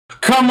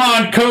Come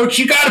on, coach.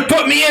 You gotta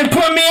put me in,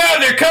 put me out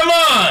there. Come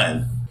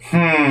on.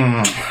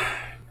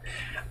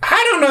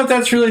 I don't know if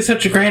that's really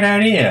such a great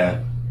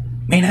idea.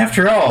 I mean,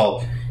 after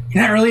all,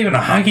 you're not really even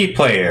a hockey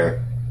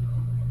player.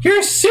 You're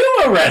a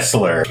sumo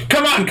wrestler.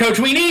 Come on, coach.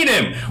 We need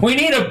him. We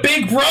need a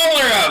big brawler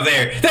out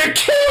there. They're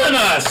killing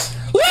us.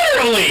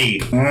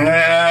 Literally.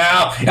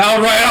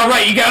 All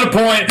right. You got a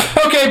point.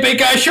 Okay, big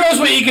guy, show us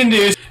what you can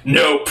do.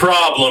 No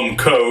problem,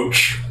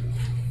 coach.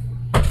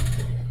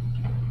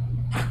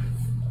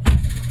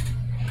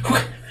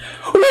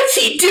 What's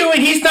he doing?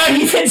 He's not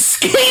even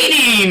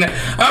skating.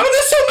 Oh,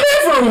 this will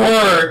never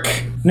work.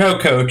 No,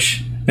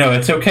 coach. No,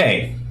 it's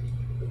okay.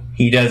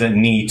 He doesn't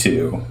need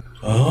to.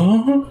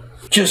 Oh?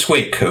 Just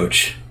wait,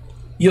 coach.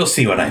 You'll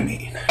see what I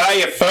mean.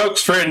 Hiya,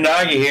 folks. Fred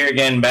Doggy here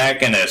again,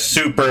 back in a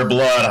Super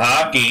Blood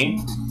Hockey.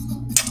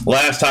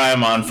 Last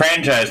time on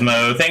franchise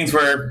mode, things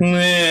were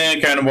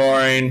kind of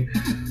boring.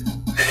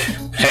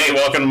 Hey,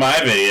 welcome to my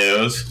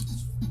videos.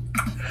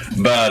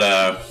 But,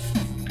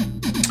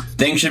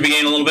 things should be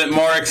getting a little bit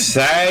more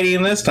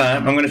exciting this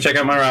time. I'm going to check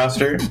out my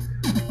roster.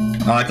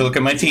 I like to look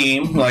at my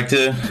team. I like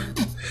to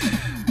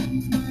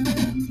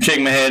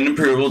shake my head in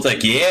approval. It's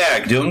like,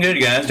 yeah, doing good,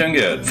 guys, doing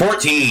good.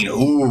 14.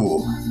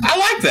 Ooh, I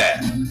like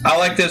that. I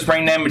like this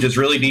brain damage is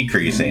really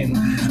decreasing.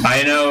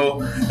 I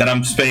know that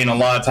I'm spending a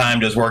lot of time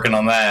just working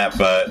on that,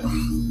 but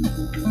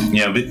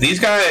you know, these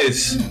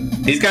guys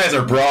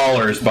are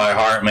brawlers by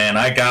heart, man.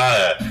 I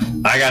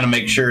gotta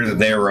make sure that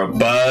they're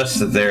robust,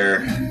 that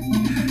they're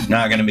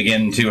not gonna be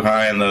getting too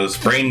high on those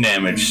brain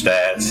damage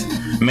stats.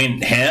 I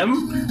mean,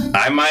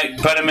 I might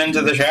put him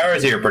into the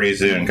showers here pretty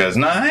soon, because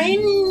 9,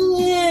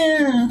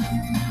 yeah.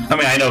 I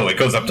mean, I know it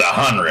goes up to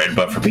 100,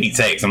 but for Pete's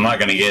sakes, I'm not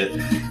going to get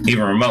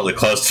even remotely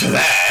close to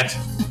that.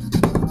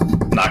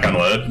 Knock on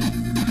wood.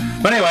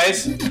 But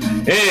anyways,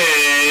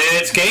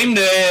 it's game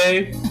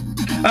day.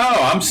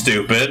 Oh, I'm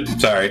stupid.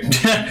 Sorry.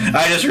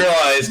 I just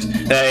realized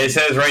that it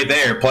says right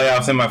there,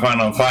 playoff,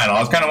 semifinal, and final.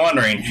 I was kind of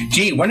wondering,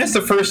 gee, when is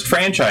the first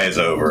franchise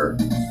over?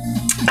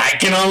 I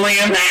can only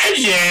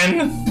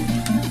imagine.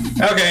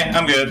 Okay,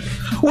 I'm good.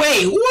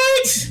 Wait,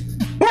 what?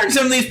 Weren't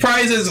some of these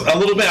prizes a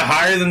little bit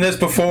higher than this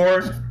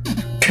before?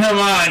 Come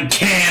on,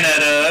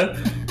 Canada!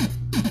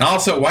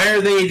 Also, why are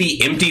they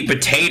the empty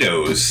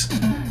potatoes?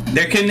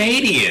 They're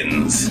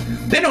Canadians.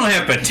 They don't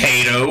have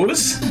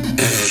potatoes.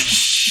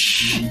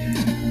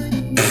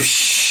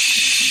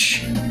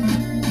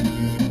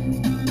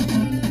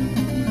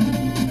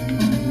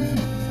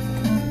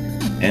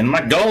 And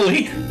my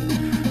goalie.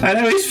 I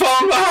know he's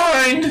falling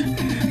behind.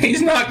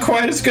 He's not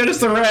quite as good as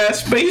the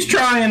rest, but he's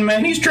trying,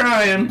 man. He's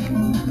trying.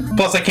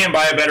 Plus, I can't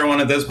buy a better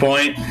one at this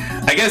point.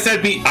 I guess I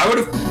would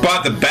have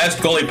bought the best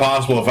goalie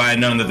possible if I had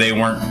known that they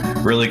weren't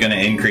really going to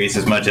increase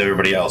as much as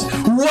everybody else.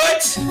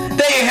 What?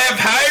 They have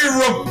higher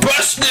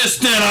robustness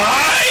than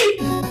I?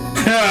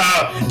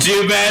 Oh,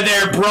 too bad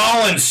their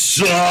brawling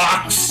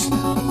sucks.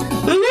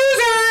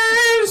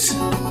 Losers!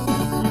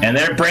 And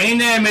their brain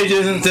damage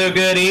isn't so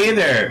good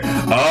either.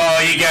 Oh,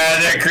 you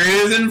guys are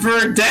cruising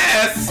for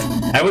death.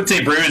 I would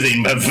say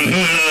bruising, but it's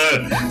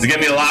going to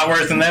be a lot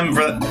worse than them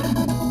for...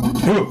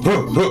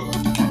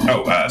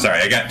 Oh,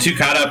 sorry, I got too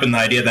caught up in the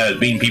idea that I was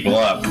beating people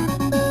up.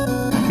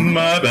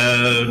 My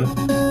bad.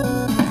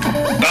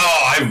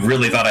 Oh, I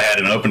really thought I had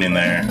an opening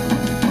there.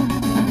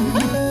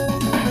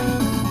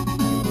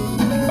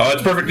 Oh,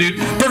 it's perfect, dude.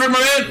 Perfect, my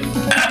man!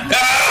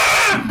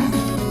 Ah!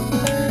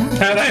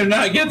 How did I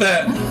not get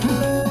that?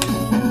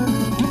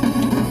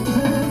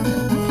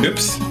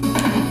 Oops.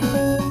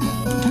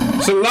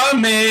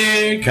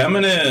 Salami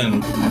coming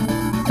in.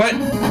 What?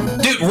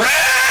 Dude,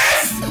 Raph!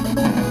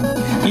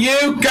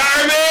 You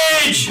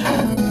garbage!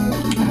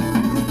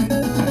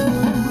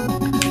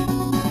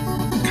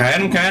 Kite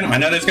him. I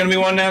know there's gonna be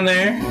one down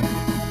there.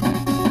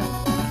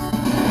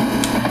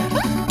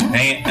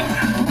 Dang it.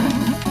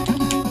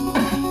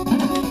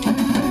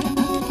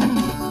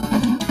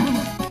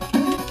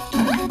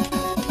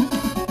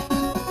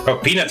 Oh,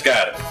 Peanut's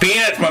got it.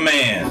 Peanut's my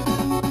man.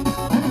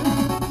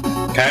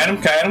 Kite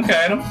him.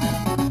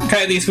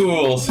 Kite these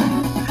fools.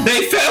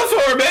 They fell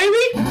for it,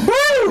 baby!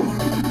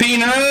 Woo!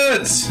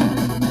 Peanuts!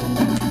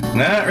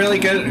 Not really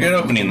good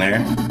opening there.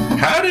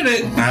 How did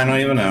it? I don't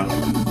even know.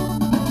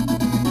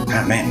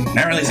 Oh man,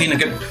 not really seeing a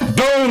good...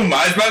 Boom!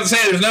 I was about to say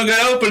there's no good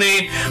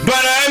opening,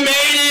 but I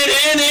made it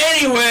in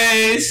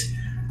anyways!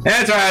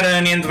 That's right,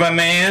 Onions, my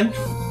man.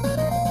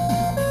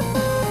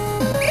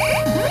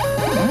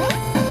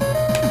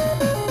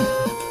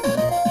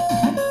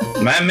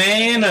 My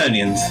man,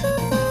 Onions.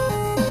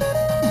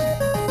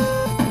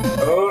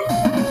 Oh.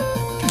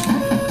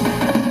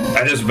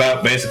 I just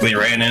about basically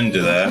ran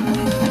into that.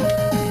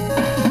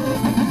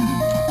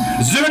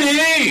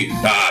 Zuni!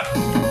 Ah,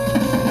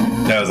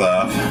 that was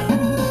off.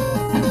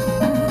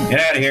 Get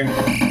out of here.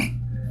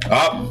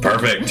 Oh,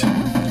 perfect.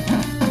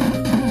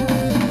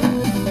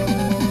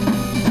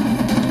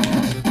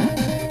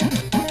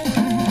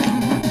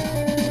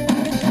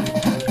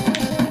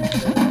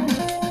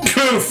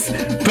 Poof!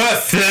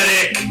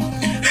 Pathetic!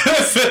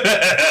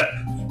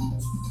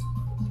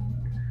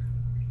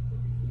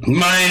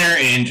 Minor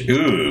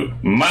ooh,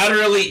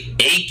 moderately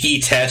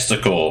achy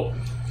testicle.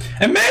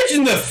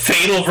 Imagine the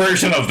fatal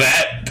version of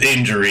that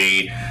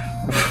injury.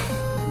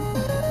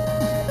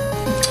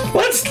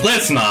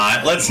 Let's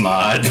not.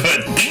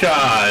 But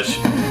gosh,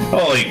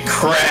 holy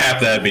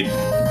crap, that'd be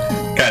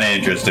kind of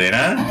interesting,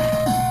 huh?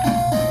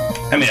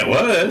 I mean, it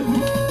would.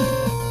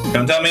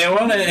 Don't tell me it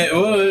wouldn't. It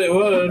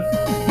would.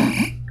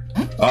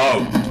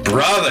 Oh,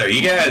 brother,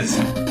 you guys.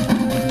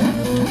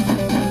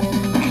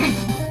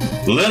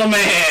 Little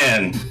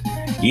man,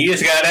 you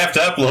just got effed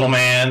up, little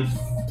man.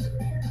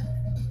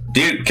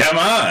 Dude, come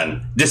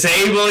on.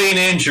 Disabling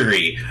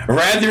injury.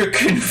 Rather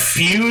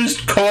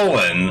confused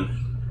colon.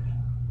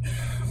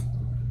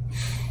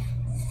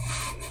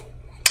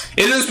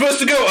 Is it supposed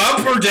to go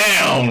up or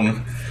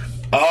down?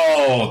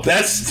 Oh,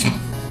 that's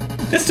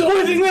the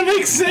only thing that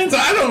makes sense.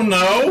 I don't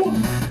know.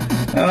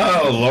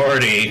 Oh,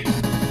 lordy.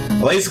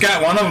 At least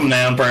got one of them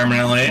down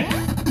permanently.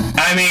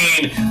 I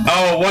mean,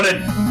 oh, what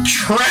a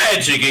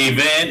tragic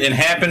event and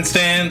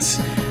happenstance.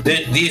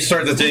 These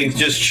sorts of things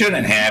just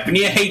shouldn't happen.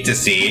 You hate to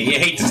see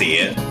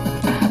it.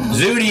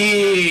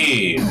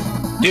 Zooty!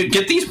 Dude,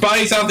 get these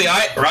bodies off the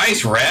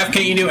ice raft.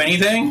 Can't you do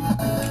anything?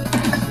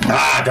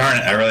 Ah, darn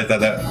it. I really thought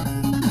that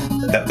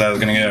was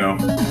gonna go.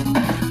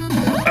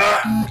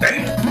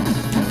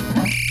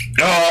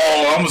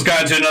 Oh, almost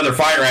got into another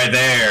fight right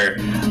there.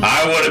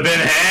 I would have been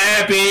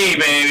happy,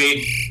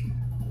 baby.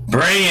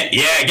 Bring it.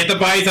 Yeah, get the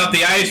bodies off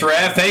the ice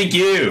raft. Thank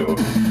you.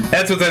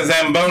 That's what the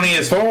Zamboni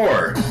is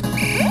for.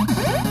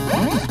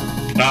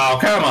 Oh,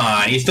 come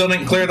on. You still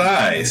didn't clear the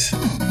ice.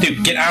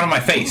 Dude, get out of my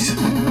face.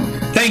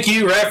 Thank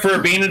you, ref, for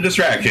being a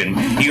distraction.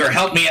 You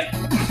helped me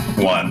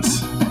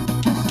once.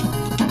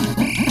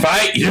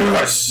 Fight.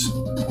 Yes.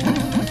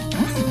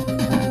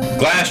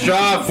 Glass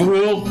jaw,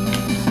 fool.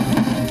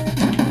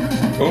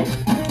 Oh.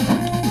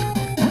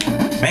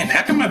 Man,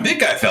 how come my big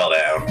guy fell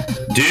down?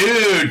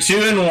 Dude,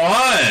 2 and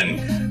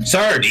 1.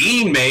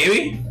 Sardine,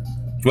 baby.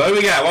 What do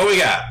we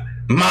got?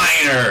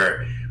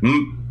 Minor.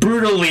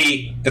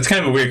 Brutally. That's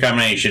kind of a weird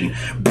combination.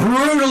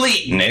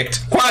 Brutally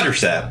nicked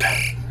quadricep.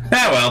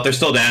 Ah, well, they're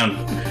still down.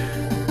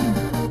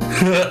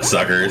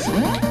 Suckers.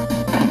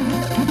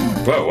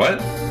 Whoa, what?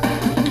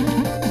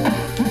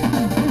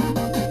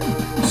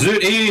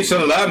 Zooty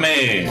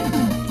salami.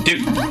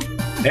 Dude.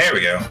 There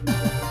we go.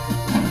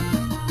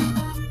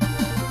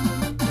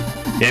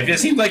 Yeah, it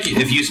just seems like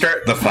if you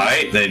start the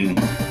fight, then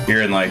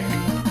you're in like...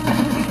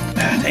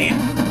 Ah, damn.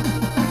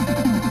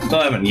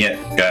 Still haven't yet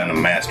gotten a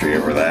mastery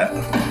over that.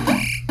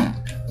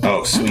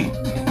 Oh, sweet.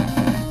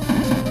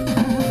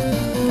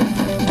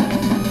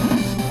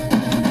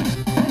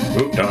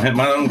 Oop, don't hit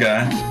my own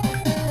guy.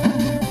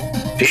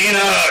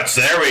 Peanuts!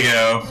 There we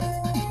go.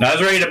 I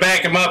was ready to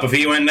back him up if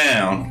he went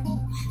down.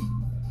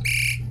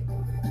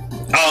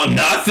 Oh,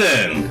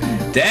 nothing!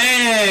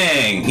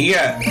 Dang!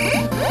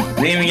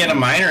 Didn't even get a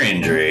minor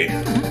injury.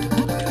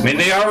 I mean,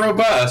 they are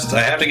robust.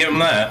 I have to give them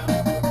that.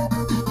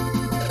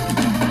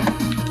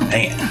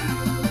 Dang it.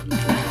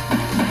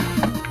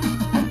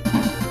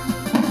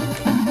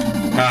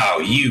 Oh,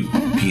 you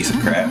piece of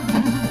crap.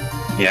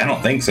 Yeah, I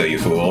don't think so, you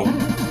fool.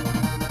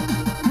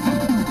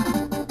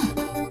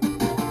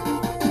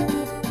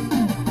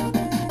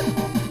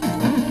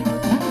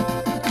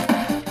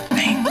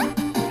 Dang.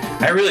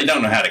 I really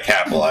don't know how to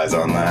capitalize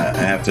on that, I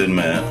have to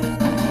admit.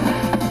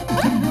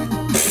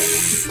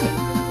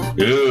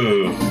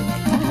 Ooh.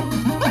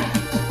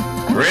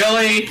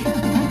 Really?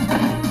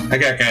 I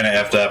got kind of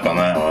effed up on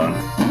that one.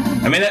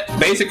 I mean, that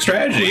basic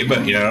strategy,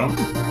 but, you know,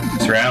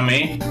 surround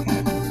me.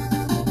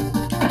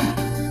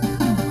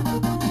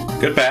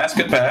 Good pass,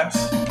 good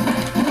pass.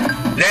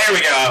 There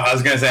we go. I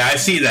was going to say, I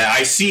see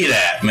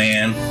that,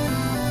 man.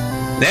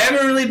 They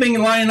haven't really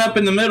been lining up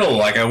in the middle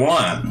like I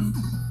want.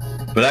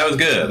 But that was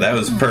good. That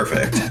was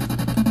perfect.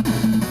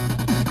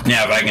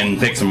 Now, if I can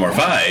pick some more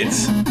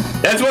fights.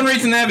 That's one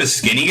reason to have a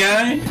skinny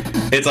guy.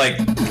 It's like,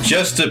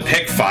 just to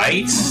pick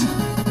fights.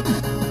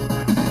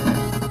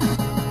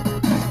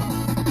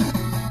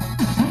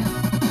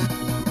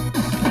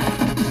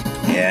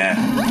 Yeah.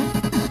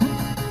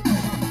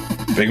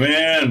 Big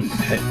man,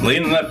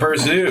 leading that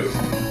pursuit.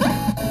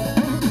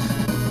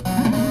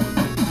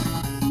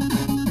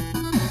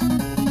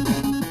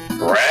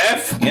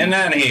 Ref, get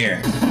out of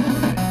here.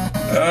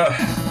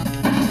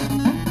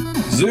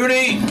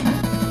 Zooty.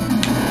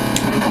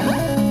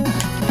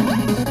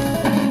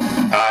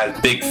 Ah,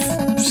 big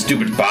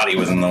stupid body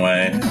was in the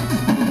way.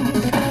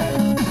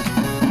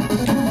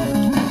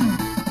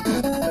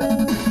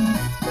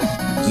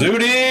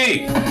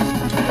 Zooty!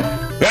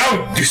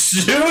 Oh,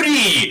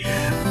 Zooty!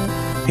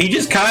 He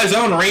just caught his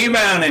own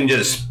rebound and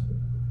just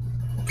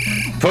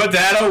put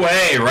that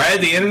away right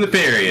at the end of the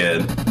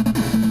period.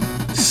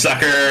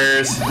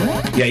 Suckers.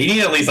 Yeah, you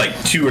need at least like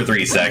 2 or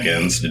 3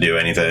 seconds to do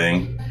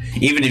anything,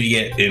 even if you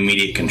get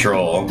immediate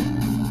control.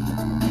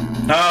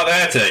 Oh,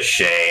 that's a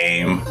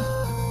shame.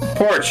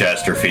 Poor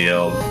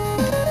Chesterfield.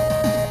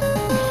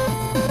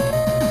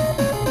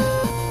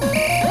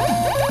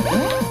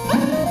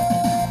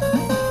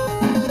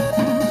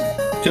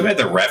 Too bad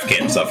the ref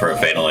can't suffer a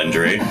fatal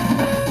injury.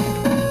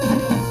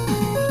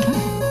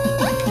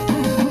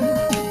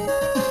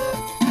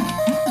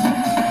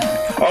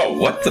 Oh,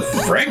 what the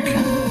frick?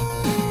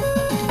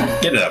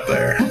 Get it up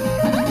there.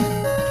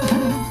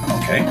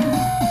 Okay.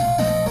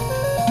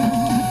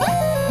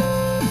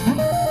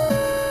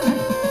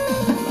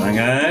 Come on,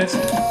 guys.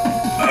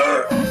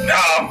 Oh,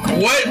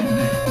 what?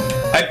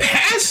 I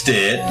passed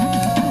it,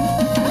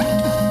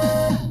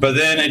 but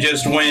then it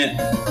just went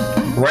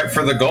right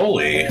for the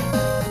goalie.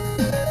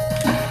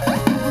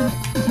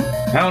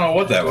 I don't know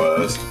what that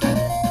was.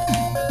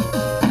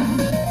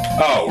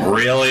 Oh,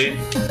 really?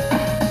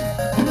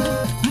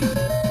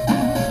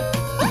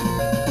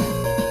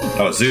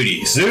 Oh,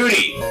 Zooty.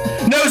 Zooty!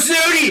 No,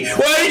 Zooty!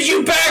 Why did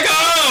you back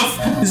off?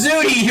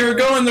 Zooty, you're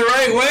going the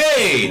right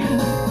way!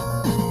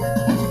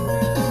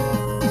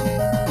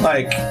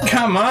 Like,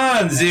 come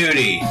on,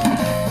 Zooty!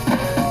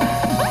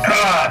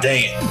 Ah,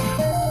 dang it.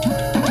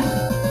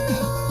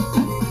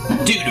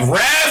 Dude,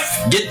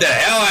 ref! Get the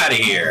hell out of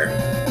here!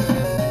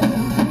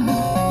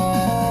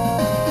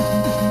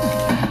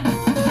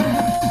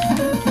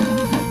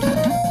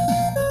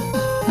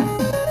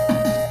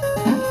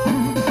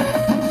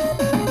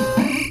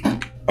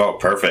 Oh,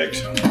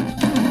 perfect.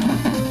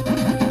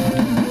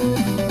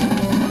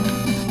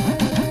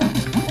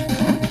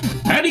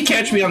 How'd he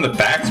catch me on the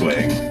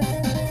backswing?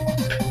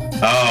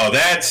 Oh,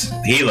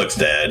 he looks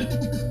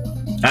dead.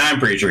 I'm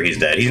pretty sure he's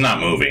dead. He's not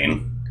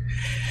moving.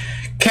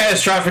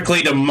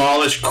 Catastrophically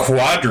demolished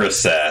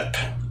quadricep.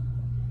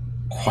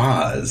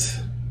 Quads.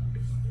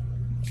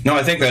 No,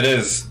 I think that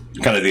is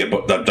kind of the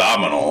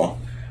abdominal.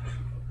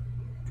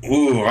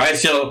 Ooh, I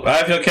feel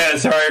kind of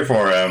sorry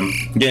for him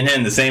getting hit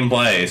in the same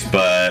place,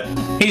 but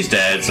he's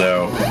dead,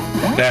 so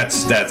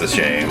that's a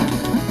shame.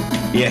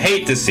 You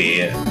hate to see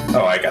it.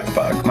 Oh, I got the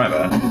puck. My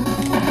bad.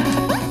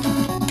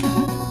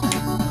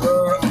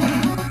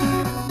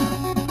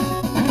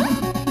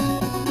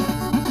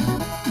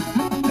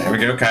 There we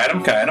go. Kite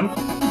him. Kite him.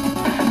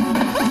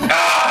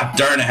 Ah,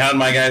 darn it! How did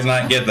my guys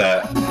not get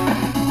that?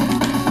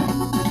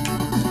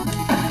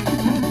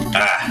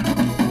 Ah.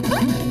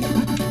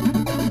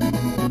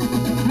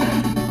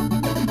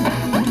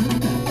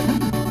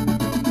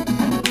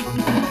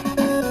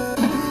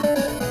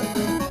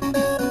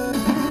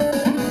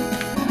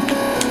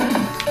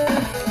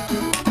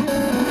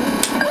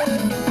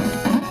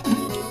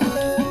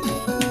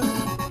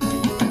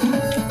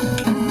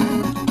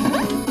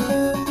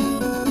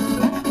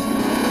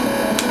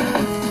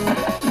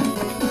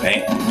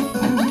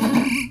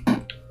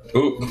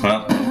 Ooh,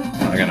 well,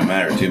 not gonna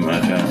matter too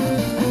much, huh?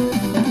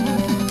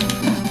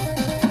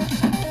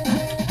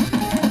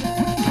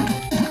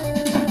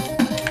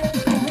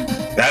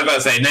 I was about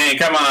to say, nay,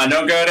 come on,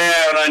 don't go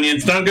down,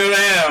 onions, don't go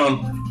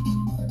down!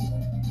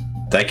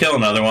 Did I kill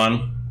another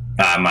one?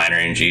 Ah, minor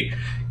injury.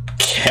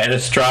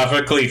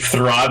 Catastrophically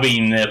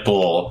throbbing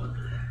nipple.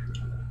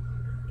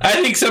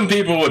 I think some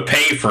people would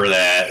pay for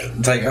that.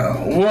 It's like,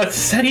 oh,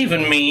 what's that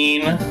even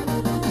mean?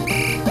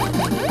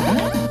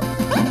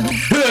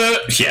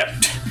 Yep.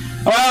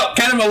 Well,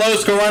 kind of a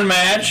low-scoring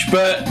match,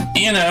 but,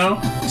 you know,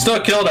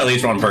 still killed at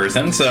least one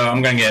person, so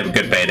I'm gonna get a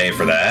good payday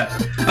for that.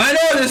 I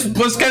know, this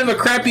was kind of a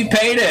crappy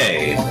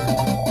payday.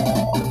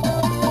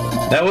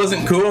 That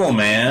wasn't cool,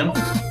 man.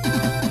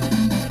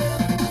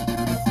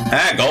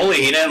 Ah, goalie,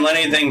 he didn't let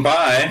anything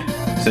by,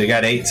 so he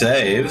got 8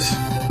 saves.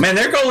 Man,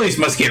 their goalies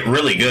must get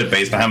really good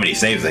based on how many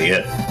saves they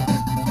get.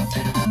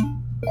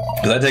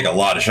 Because I take a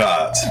lot of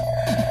shots.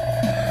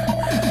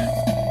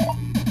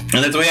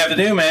 And that's what we have to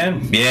do,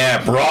 man.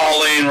 Yeah,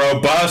 brawling,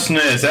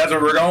 robustness. That's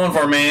what we're going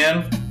for,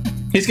 man.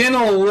 He's getting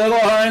a little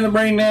high in the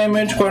brain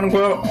damage, quote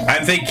unquote. I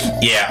think,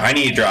 yeah, I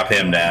need to drop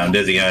him down,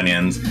 Dizzy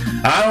Onions.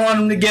 I don't want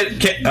him to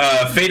get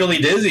fatally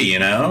dizzy, you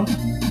know?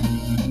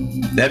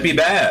 That'd be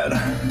bad.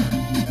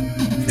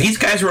 These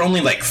guys were only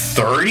like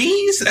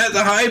 30s at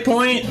the high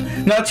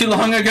point not too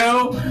long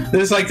ago.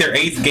 This is like their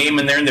 8th game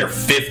and they're in their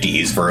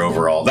 50s for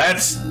overall.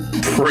 That's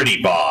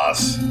pretty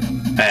boss,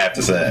 I have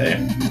to say.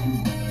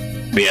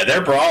 But yeah,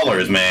 they're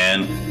brawlers,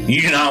 man.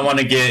 You do not want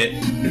to get...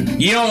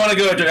 You don't want to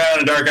go down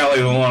a dark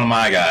alley with one of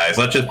my guys.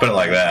 Let's just put it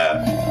like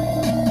that.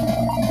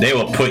 They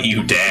will put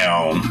you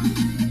down.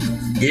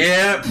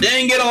 Yeah,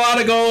 didn't get a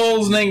lot of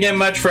goals, didn't get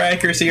much for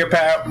accuracy or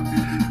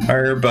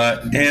power.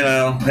 But, you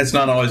know, it's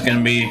not always going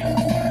to be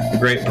a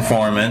great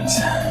performance.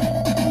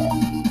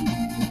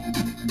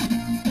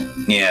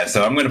 Yeah,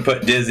 so I'm going to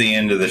put Dizzy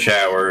into the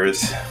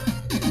showers.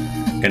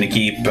 Going to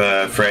keep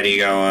Freddy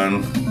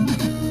going.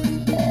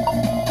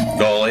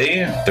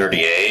 Goalie,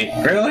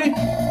 38. Really?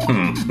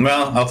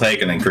 Well, I'll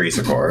take an increase,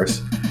 of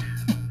course.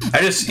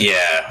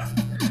 Yeah.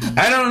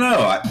 I don't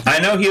know. I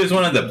know he was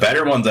one of the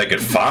better ones I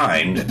could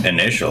find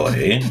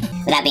initially.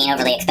 Without being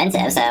overly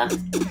expensive, so... I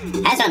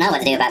just don't know what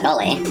to do about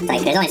goalie. It's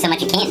like, there's only so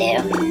much you can't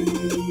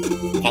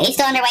do. Okay, he's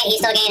still underweight, he's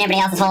still gaining, everybody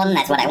else is holding,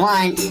 that's what I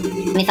want.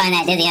 Let me find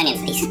that Dizzy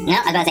Onions. No,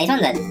 I was about to say, he's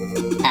one of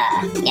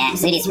the... yeah,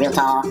 Zooty's real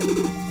tall.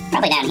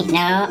 Probably down here.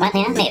 No, what?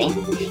 Yeah, maybe.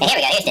 Yeah, here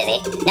we go, here's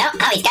Dizzy. No?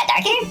 Oh, he's got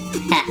dark hair?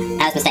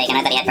 Huh, I was mistaken,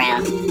 I thought he had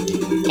brown.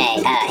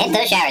 Okay, hit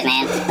those showers,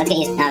 man. Let's get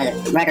you out of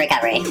the road to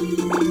recovery.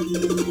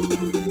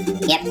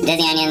 Yep,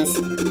 Dizzy Onions.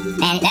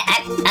 Man,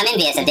 I'm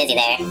envious of Dizzy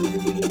there.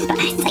 But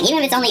it's like, even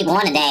if it's only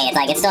one a day, it's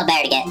like, it's still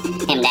better to get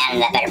him down in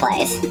into that better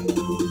place.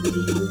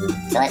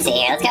 So let's see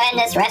here. Let's go ahead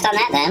and just rest on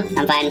that then.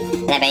 I'm fine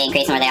with everybody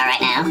increasing where they are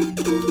right now.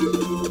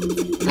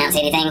 I don't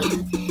see anything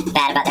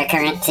bad about their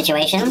current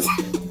situations.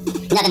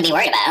 Nothing to be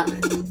worried about.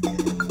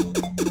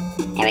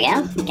 There we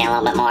go. Get a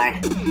little bit more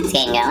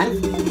skating going.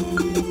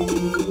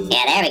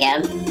 Yeah, there we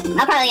go.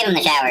 I'll probably give them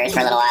the showers for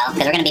a little while,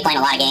 because we're going to be playing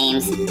a lot of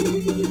games.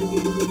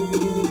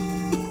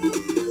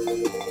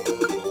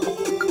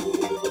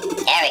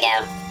 There we go.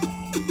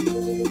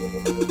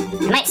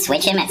 I might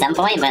switch him at some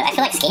point, but I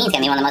feel like skating's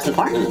going to be one of the most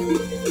important.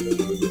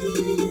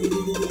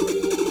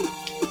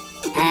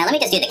 Let me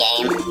just do the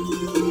game.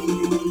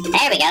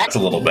 There we go. That's a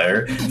little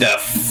better. The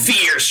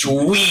fierce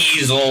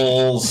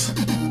weasels.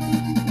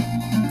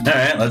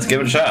 Alright, let's give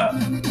it a shot.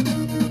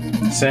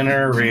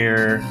 Center,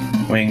 rear,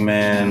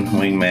 wingman,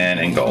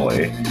 and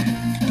goalie.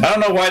 I don't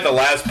know why the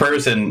last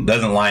person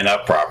doesn't line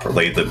up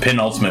properly. The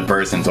penultimate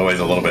person's always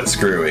a little bit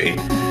screwy.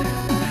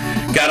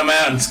 Got them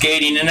out in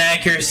skating and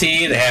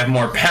accuracy. They have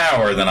more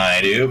power than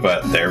I do,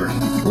 but they're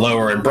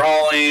lower in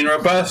brawling,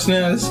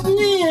 robustness.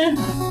 Yeah.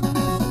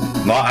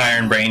 A lot higher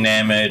in brain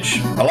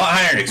damage. A lot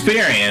higher in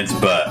experience,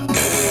 but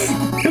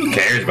who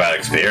cares about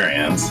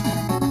experience?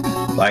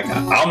 Like,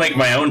 I'll make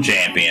my own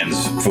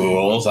champions,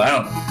 fools. I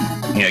don't...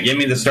 You know, give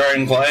me the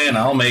starting play and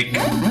I'll make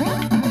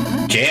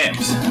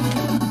champs.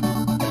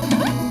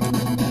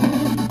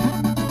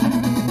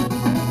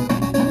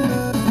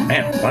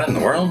 Man, what in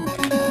the world?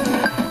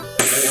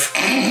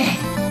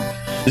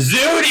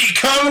 Zooty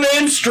coming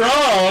in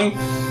strong!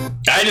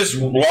 I just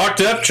walked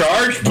up,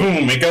 charged,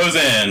 boom, it goes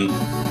in.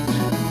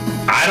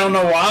 I don't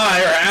know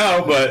why or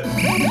how, but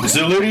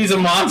Zooty's a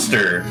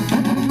monster.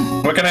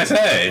 What can I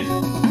say?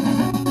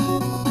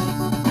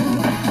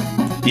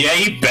 Yeah,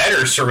 you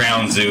better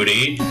surround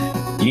Zooty.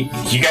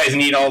 You guys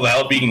need all the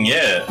help you can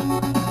get.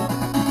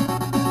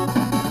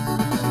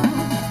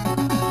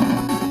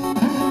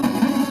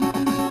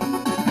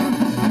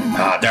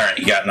 Ah, darn it,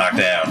 he got knocked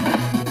down.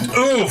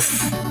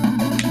 Oof!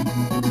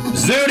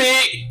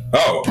 Zooty!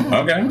 Oh,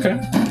 okay.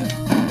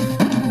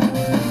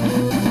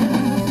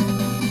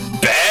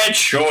 Bad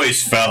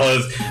choice,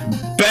 fellas.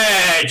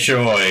 Bad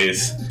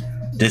choice.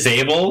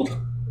 Disabled?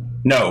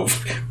 No.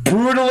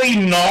 Brutally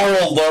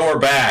gnarled lower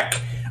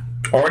back.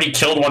 Already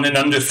killed one in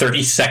under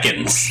 30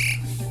 seconds.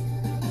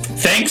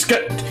 Thanks,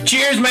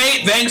 cheers,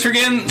 mate. Thanks for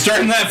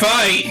starting that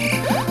fight.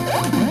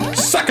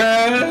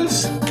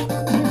 Suckers.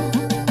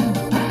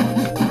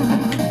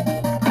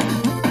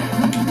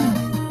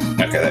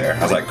 Okay, there.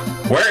 I was like,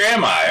 where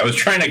am I? I was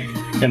trying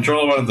to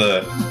control one of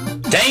the...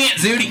 Dang it,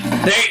 Zooty.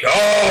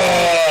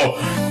 Oh,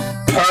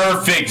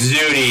 perfect,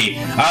 Zooty.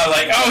 I was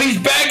like, oh, he's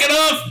backing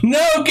off.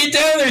 No, get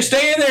down there.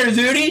 Stay in there,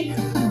 Zooty.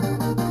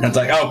 And it's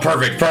like, oh,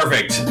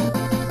 perfect.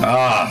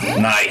 Ah,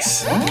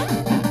 nice.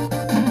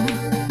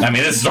 I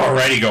mean, this is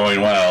already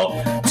going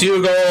well.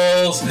 2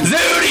 goals.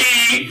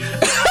 Zooty!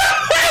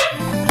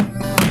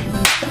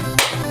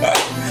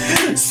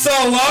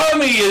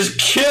 Salami is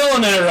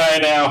killing it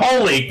right now.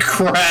 Holy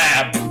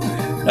crap.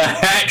 A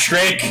hat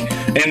trick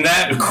in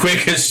that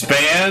quickest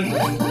span.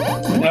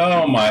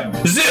 Oh my.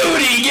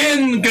 Zooty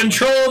getting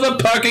control of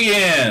the puck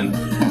again.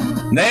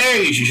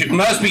 There, you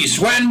must be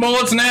sweating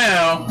bullets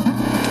now.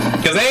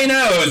 Because they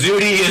know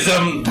Zooty is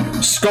a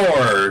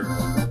scorer.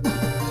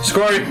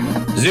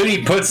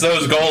 Zooty puts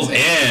those goals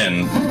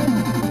in.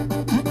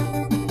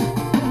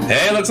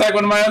 Hey, looks like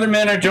one of my other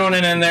men are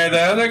joining in there,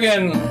 though. They're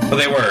getting... Well,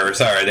 they were.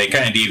 Sorry, they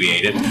kind of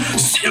deviated.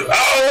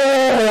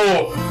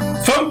 Oh!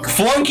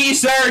 Flunky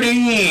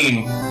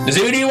Sardine!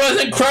 Zooty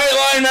wasn't quite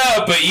lined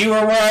up, but you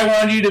were where I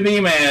wanted you to be,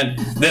 man.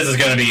 This is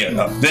gonna be...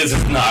 this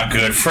is not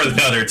good for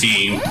the other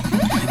team.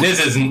 This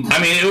isn't... I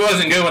mean, it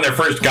wasn't good when their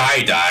first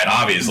guy died,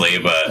 obviously,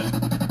 but...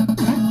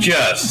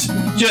 Just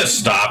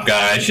stop,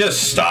 guys.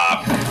 Just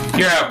stop.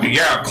 You're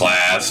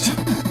outclassed.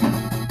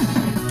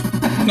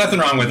 Nothing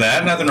wrong with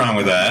that,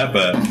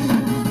 but,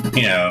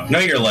 you know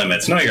your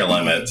limits,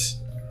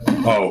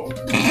 Oh.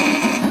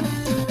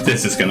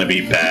 This is gonna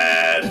be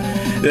bad.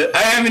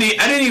 I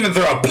didn't even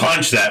throw a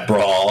punch that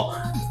brawl.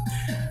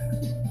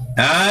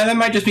 That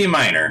might just be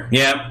minor.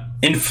 Yep.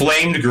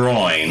 Inflamed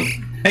groin.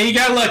 Hey, you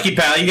got lucky,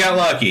 pal, you got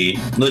lucky.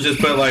 Let's just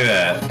put it like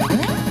that.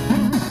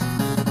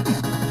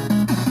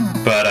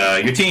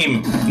 But, your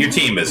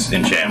team is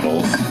in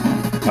shambles.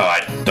 Oh,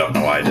 I don't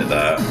know why I did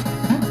that.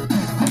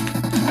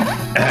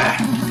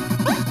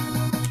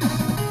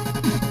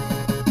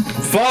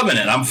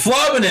 I'm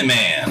flubbing it,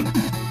 man.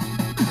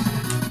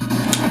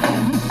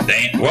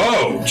 Damn.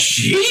 Whoa,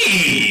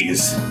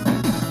 jeez.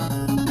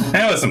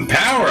 That was some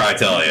power, I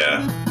tell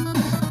ya.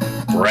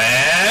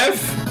 Ref.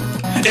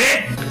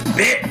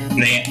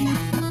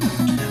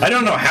 I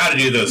don't know how to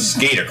do those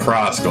skate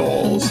across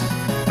goals.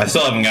 I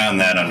still haven't gotten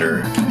that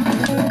under.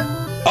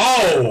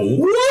 Oh,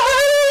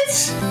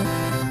 what?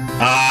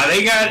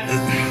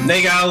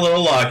 They got a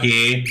little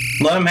lucky.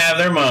 Let them have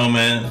their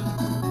moment.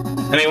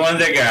 I mean, one of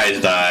their guys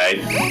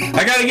died.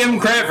 I gotta give them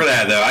credit for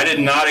that, though. I did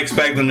not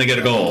expect them to get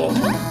a goal.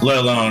 Let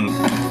alone...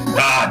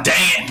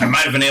 dang it! I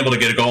might have been able to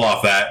get a goal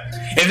off that.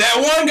 If that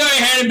one guy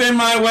hadn't been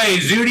my way,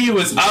 Zooty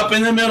was up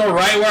in the middle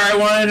right where I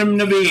wanted him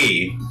to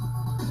be.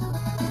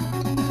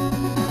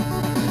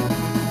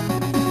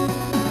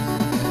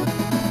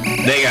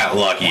 They got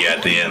lucky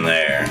at the end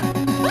there.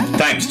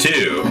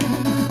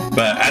 ×2.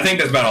 But I think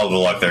that's about all the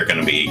luck they're going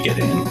to be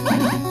getting.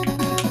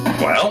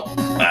 Well,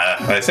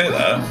 I say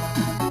that.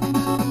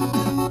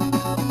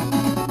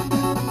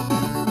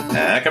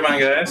 Come on,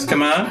 guys.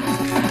 Come on.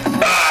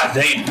 Ah,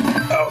 dang it.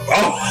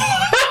 Oh.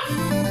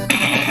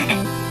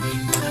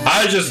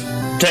 I was just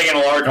taking a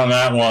lark on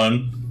that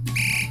one.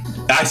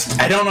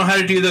 I don't know how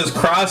to do those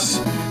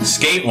cross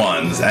skate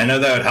ones. I know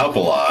that would help a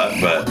lot,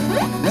 but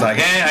it's like,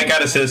 hey, I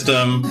got a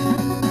system.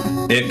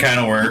 It kind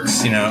of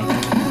works, you know.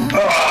 Oh,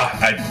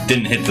 I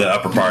didn't hit the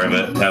upper part of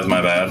it. That was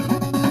my bad.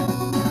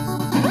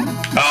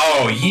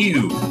 Oh,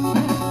 you.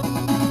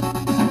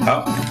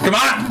 Oh, come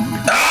on.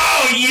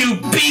 Oh, you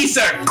piece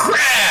of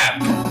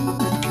crap.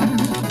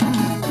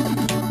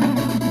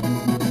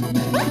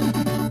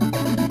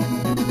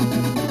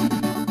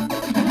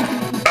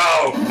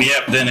 Oh,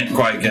 yep, didn't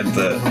quite get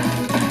the...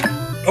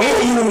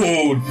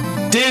 Oh,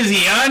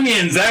 Dizzy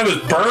Onions, that was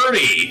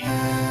birdie.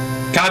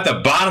 Caught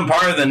the bottom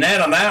part of the net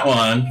on that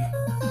one.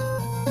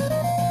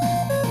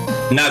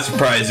 Not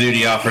surprised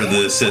Zooty offered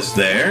the assist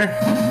there.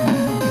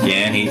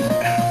 Again, he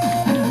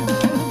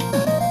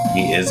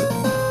is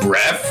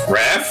ref.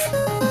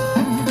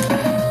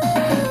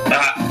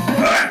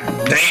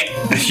 Dang it.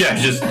 Yeah, I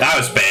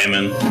was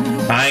spamming.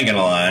 I ain't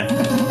gonna lie.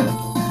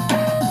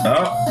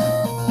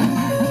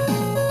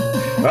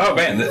 Oh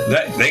man,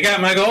 they got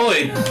my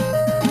goalie.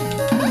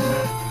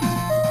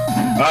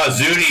 Oh,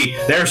 Zooty,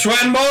 they're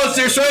sweating bullets,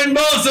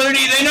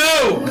 Zooty, they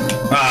know!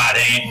 Ah,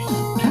 dang it.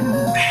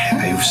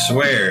 I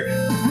swear.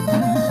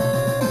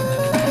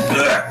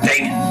 Ugh,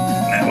 dang it.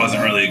 That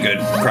wasn't really a good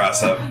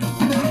cross-up.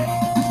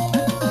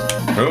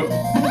 Oh,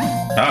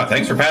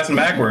 thanks for passing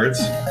backwards.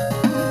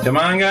 Come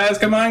on, guys,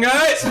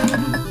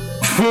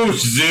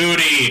 Whoosh,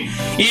 Zooty.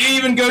 You didn't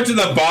even go to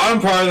the bottom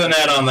part of the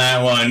net on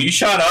that one. You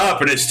shot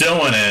up and it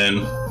still went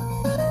in.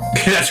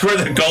 That's where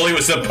the goalie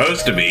was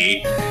supposed to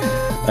be.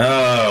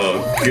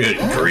 Oh, good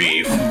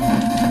grief.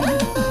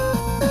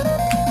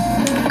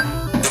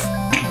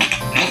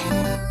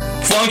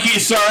 Funky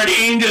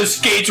Sardine just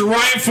skates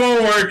right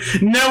forward,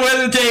 no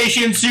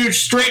hesitation, shoots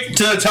straight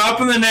to the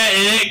top of the net,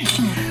 and it...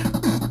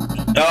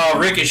 Oh,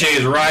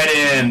 ricochets right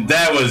in.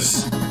 That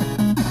was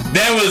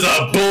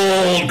a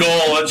bold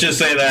goal, let's just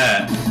say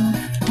that.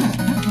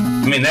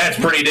 I mean, that's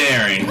pretty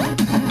daring.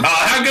 Oh,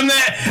 how come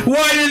that...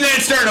 Why didn't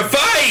that start a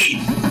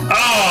fight?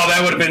 Oh,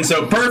 that would have been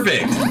so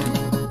perfect.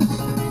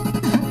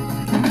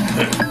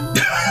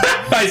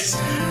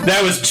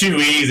 That was too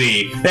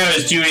easy.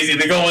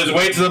 The goal was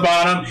way to the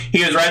bottom.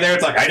 He was right there.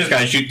 It's like, I just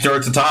gotta shoot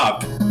towards the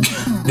top.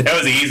 That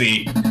was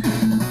easy.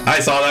 I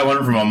saw that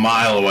one from a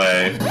mile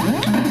away.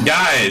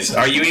 Guys,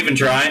 are you even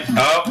trying?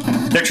 Oh,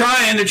 they're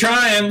trying.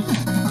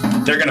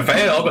 They're gonna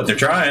fail, but they're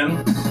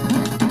trying.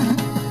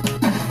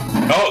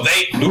 Oh,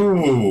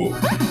 ooh.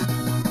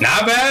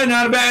 Not a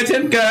bad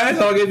attempt, guys.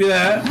 I'll give you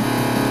that.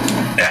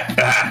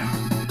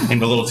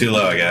 Aimed a little too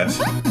low, I guess.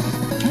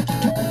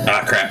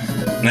 Ah, crap.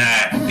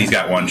 Nah, he's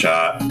got one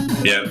shot.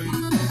 Yep.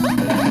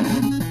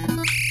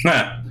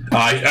 Nah. Oh,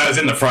 I was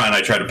in the front.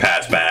 I tried to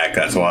pass back.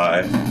 That's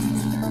why. I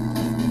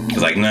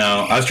was like,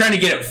 no. I was trying to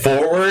get it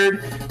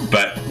forward,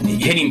 but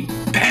hitting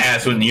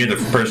pass when you're the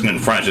person in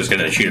front is just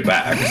going to shoot it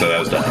back. So that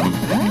was dumb.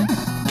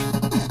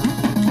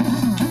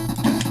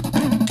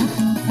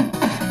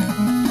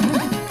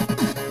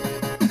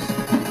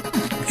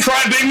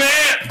 Try, big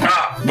man!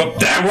 Ah, but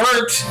that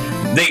worked.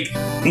 They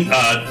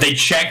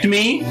checked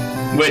me,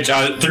 which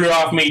threw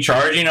off me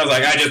charging. I was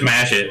like, I just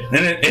mash it, and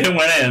it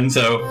went in.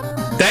 So,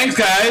 thanks,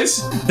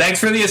 guys. Thanks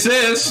for the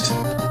assist.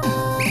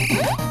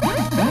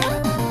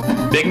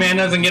 Big man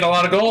doesn't get a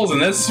lot of goals in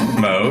this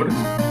mode.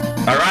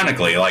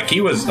 Ironically, like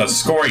he was a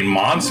scoring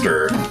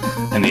monster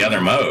in the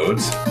other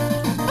modes.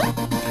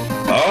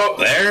 Oh,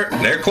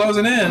 they're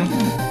closing in.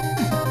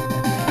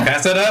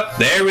 Pass it up.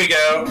 There we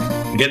go.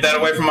 Get that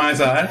away from my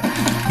side.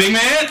 Big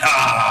man.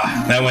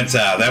 Ah, that went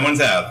south.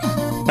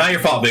 Not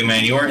your fault, big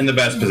man. You weren't in the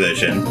best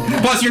position.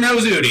 Plus, you're no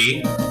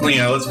Zooty. You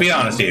know, let's be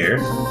honest here.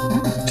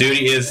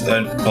 Zooty is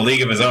a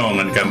league of his own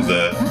when it comes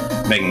to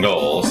making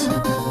goals.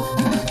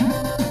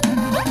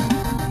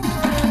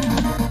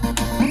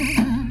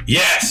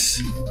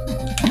 Yes!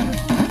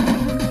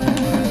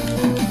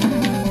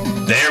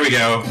 There we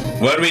go.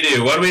 What do we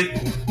do? What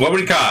would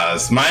we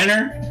cause?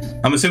 Minor?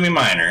 I'm assuming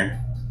minor.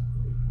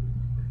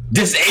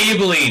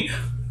 Disabling.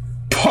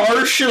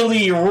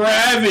 Partially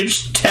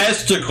ravaged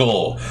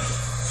testicle.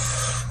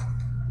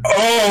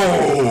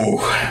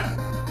 Oh!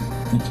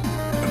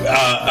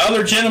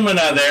 Other gentlemen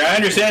out there, I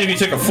understand if you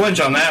took a flinch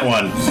on that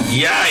one.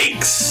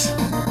 Yikes!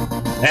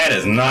 That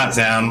does not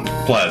sound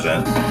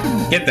pleasant.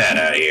 Get that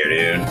out of here,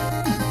 dude.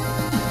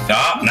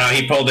 Oh, no,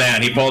 he pulled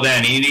down.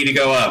 You need to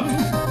go up.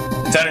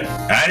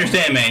 I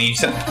understand, man.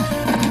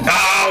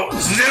 Oh,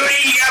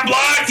 Zooty, you got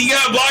blocked. You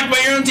got blocked by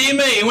your own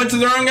teammate. You went to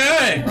the wrong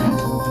guy.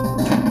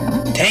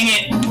 Dang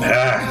it.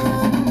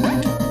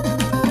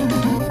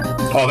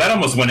 Oh, that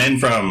almost went in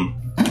from...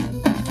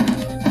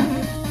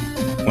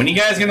 When you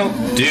guys gonna...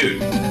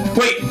 Dude.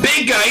 Wait,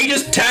 big guy, you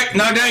just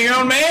knocked out your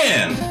own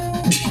man.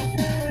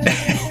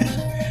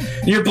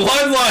 Your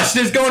bloodlust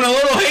is going a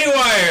little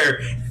haywire.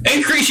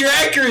 Increase your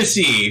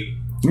accuracy.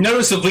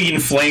 Noticeably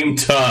inflamed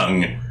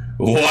tongue.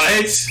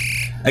 What?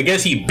 I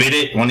guess he bit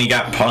it when he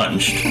got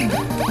punched.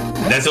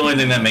 That's the only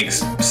thing that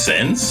makes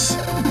sense.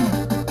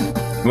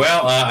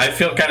 Well, I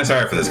feel kind of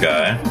sorry for this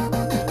guy.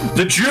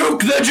 The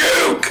juke! The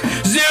juke!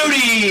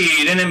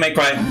 Zooty! Didn't make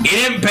quite. He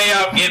didn't pay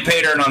out. Get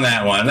pay dirt on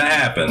that one. That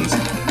happens.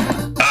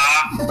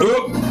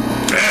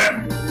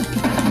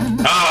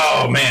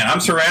 Oh man, I'm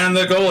surrounding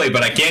the goalie,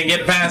 but I can't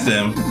get past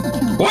him.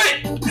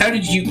 What? How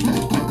did you?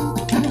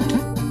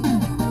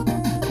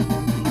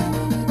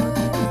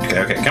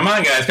 Okay. Come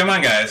on, guys. Come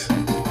on, guys.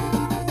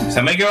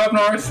 Somebody go up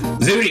north.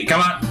 Zooty,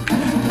 come on.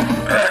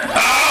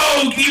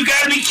 Oh, you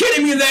gotta be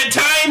kidding me! That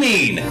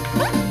timing.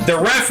 The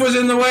ref was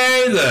in the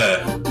way.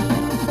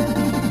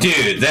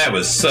 Dude, that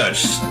was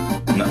such...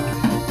 No.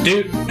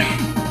 Dude.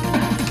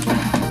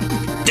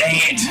 Dang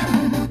it.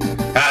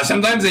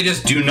 Sometimes they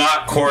just do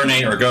not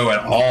coordinate or go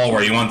at all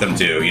where you want them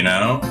to, you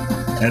know?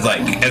 And it's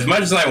like, as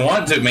much as I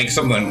want to make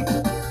something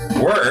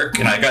work,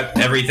 and I got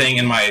everything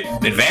in my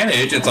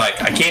advantage, it's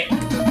like, I can't...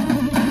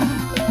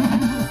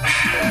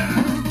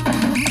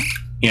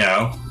 You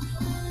know?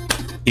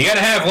 You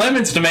gotta have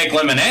lemons to make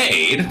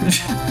lemonade.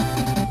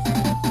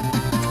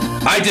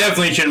 I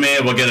definitely shouldn't be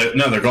able to get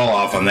another goal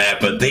off on that,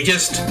 but they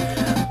just...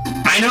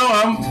 I know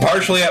I'm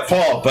partially at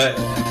fault, but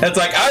it's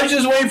like, I was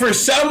just waiting for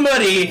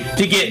somebody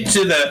to get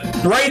to the...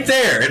 Right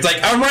there. It's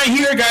like, I'm right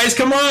here, guys,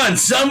 come on!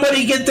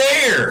 Somebody get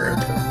there!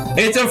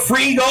 It's a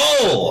free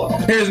goal!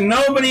 There's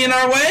nobody in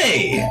our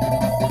way!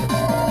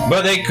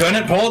 But they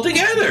couldn't pull it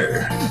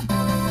together.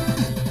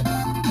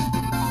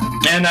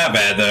 And not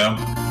bad, though.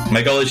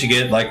 My goalie should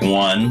get, like,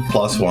 1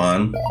 +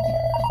 1.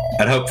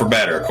 I'd hope for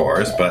better, of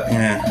course, but,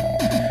 eh.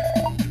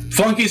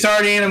 Flunky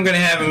Sardine, I'm gonna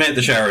have him hit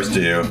the showers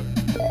too.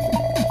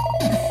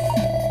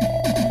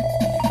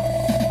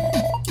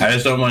 I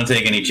just don't want to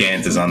take any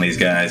chances on these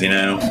guys, you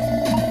know?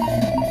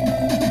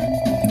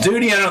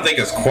 Duty, I don't think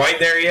is quite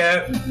there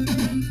yet.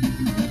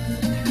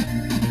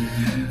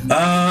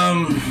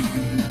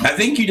 I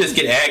think you just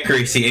get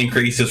accuracy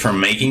increases from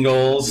making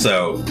goals,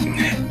 so...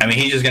 I mean,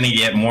 he's just gonna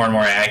get more and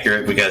more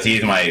accurate because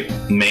he's my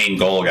main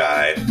goal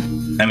guy.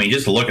 I mean,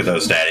 just look at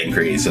those stat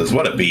increases.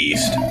 What a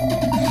beast.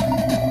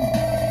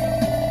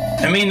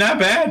 I mean, not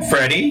bad,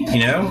 Freddy. You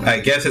know, I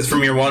guess it's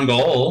from your 1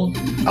 goal.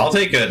 I'll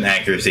take an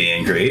accuracy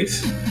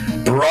increase.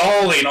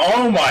 Brawling,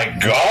 oh my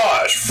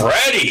gosh,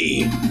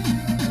 Freddy!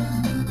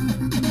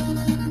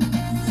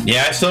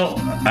 Yeah,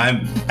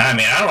 I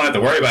mean, I don't have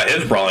to worry about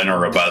his brawling or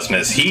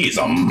robustness. He's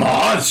a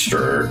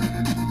monster.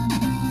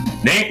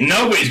 Ain't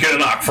nobody's gonna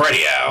knock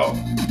Freddy out.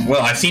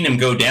 Well, I've seen him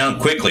go down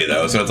quickly,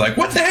 though, so it's like,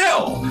 what the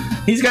hell?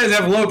 These guys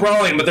have low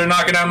brawling, but they're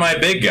knocking out my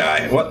big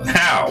guy. What?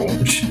 How?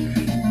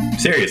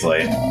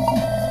 Seriously.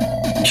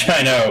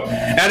 I know.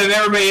 Out of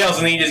everybody else,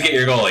 and then you just get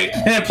your goalie.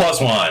 And then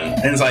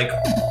 +1. And it's like,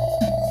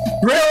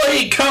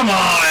 really? Come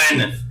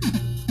on!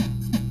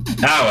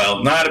 Ah,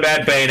 well, not a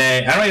bad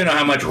payday. I don't even know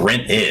how much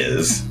rent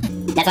is.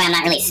 That's why I'm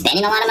not really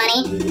spending a lot of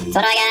money. So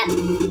what do I got?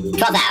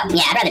 12 out.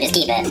 Yeah, I'd rather just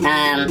keep it.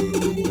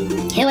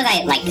 Who was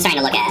I, like, starting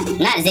to look at?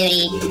 Not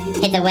Zooty.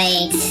 Hit the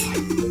weights.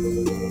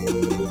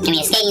 I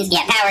mean, skating,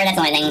 yeah, power, that's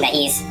the only thing that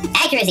he's...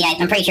 Accuracy,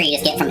 I'm pretty sure you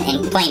just get from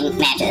playing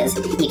matches.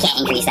 You can't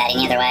increase that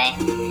any other way.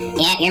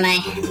 Yeah, you're my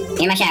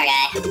shower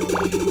guy.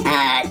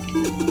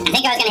 I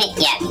think I was gonna hit...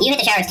 Yeah, you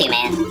hit the showers too,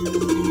 man.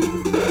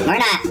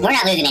 We're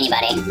not losing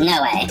anybody. No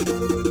way.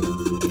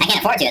 I can't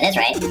afford to at this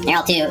rate. They're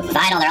all too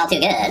vital, they're all too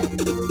good.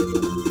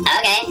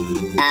 Okay.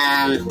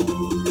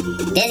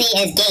 Dizzy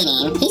is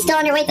gaining. He's still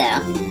underweight,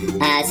 though.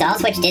 So I'll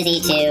switch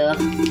Dizzy to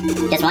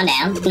just 1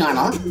 down,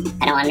 normal.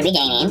 I don't want him to be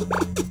gaining.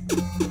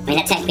 I mean,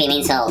 that technically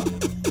means he'll...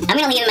 I'm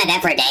gonna leave him at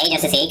that for a day,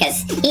 just to see,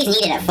 because he's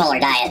needed a fuller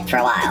diet for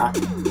a while.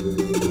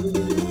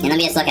 And let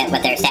me just look at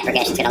what their stat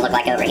progression's gonna look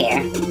like over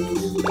here.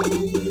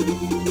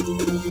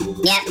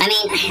 Yeah, I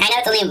mean, I know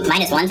it's only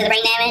 -1 to the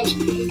brain damage,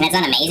 and it's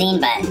not amazing,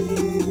 but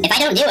if I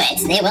don't do it,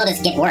 they will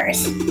just get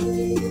worse.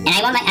 And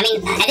I want I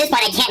mean, at this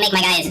point, I can't make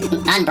my guys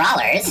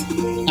unbrawlers.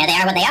 You know, they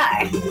are what they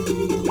are.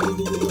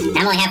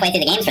 I'm only halfway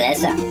through the games for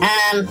this, so,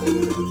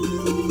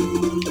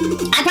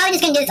 I'm probably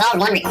just gonna do this all in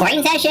 1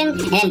 recording session,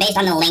 and then based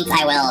on the length,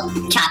 I will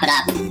chop it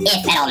up,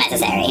 if at all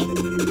necessary.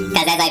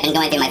 Because as I've been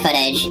going through my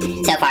footage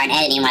so far and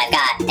editing what I've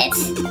got,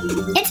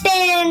 it's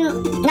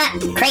been not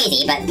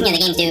crazy, but, you know, the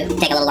games do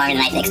take a little longer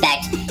than I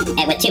expect,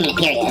 and with 2-minute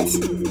periods.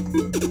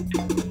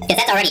 Because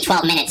that's already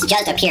 12 minutes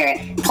just of pure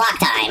clock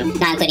time,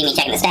 not including me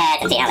checking the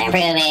stats and seeing how they're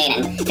improving,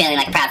 and feeling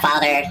like a proud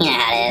father, you know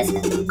how it is.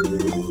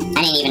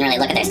 I didn't even really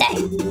look at their stat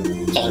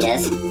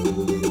changes.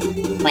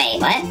 Wait,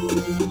 what?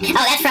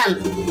 Oh, that's from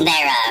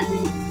their,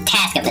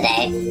 task of the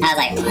day. I was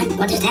like,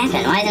 what just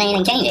happened? Why isn't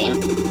anything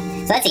changing?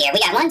 So let's see here. We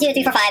got 1, 2,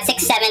 3, 4, 5,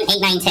 6, 7,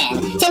 8, 9,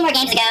 10. 10 more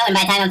games to go, and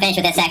by the time I'm finished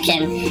with this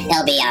section,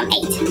 it'll be, 8.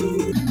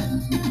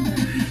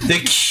 The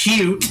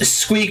cute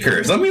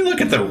squeakers. Let me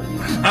look at the...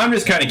 I'm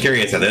just kind of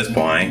curious at this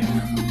point.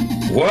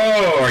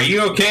 Whoa, are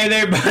you okay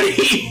there,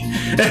 buddy?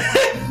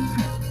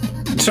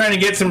 Trying to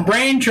get some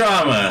brain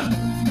trauma.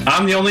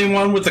 I'm the only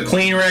one with a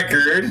clean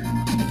record.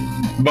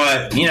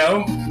 But, you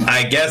know,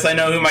 I guess I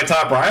know who my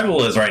top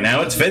rival is right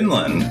now. It's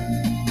Finland.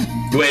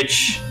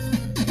 Which,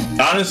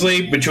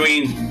 honestly,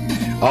 between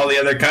all the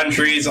other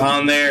countries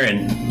on there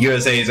and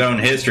USA's own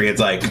history, it's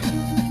like,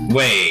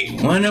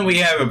 wait, why don't we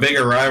have a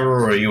bigger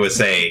rivalry with,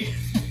 say,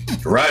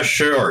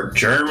 Russia or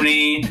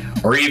Germany,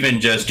 or even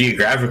just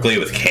geographically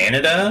with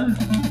Canada?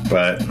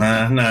 But,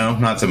 no,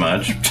 not so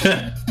much.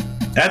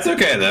 That's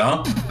okay,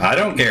 though. I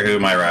don't care who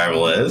my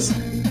rival is.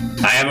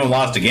 I haven't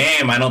lost a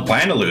game. I don't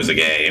plan to lose a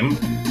game.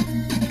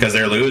 Because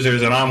they're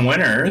losers and I'm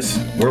winners.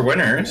 We're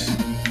winners.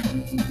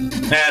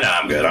 No,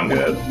 I'm good. I'm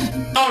good.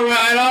 All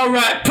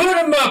right. Put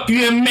them up,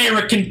 you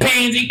American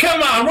pansy.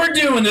 Come on, we're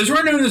doing this.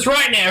 We're doing this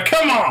right now.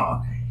 Come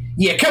on.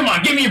 Yeah, come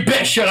on. Give me your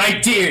best shot. I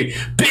dare you.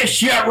 Best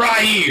shot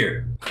right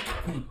here.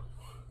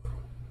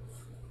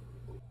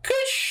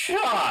 Good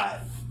shot.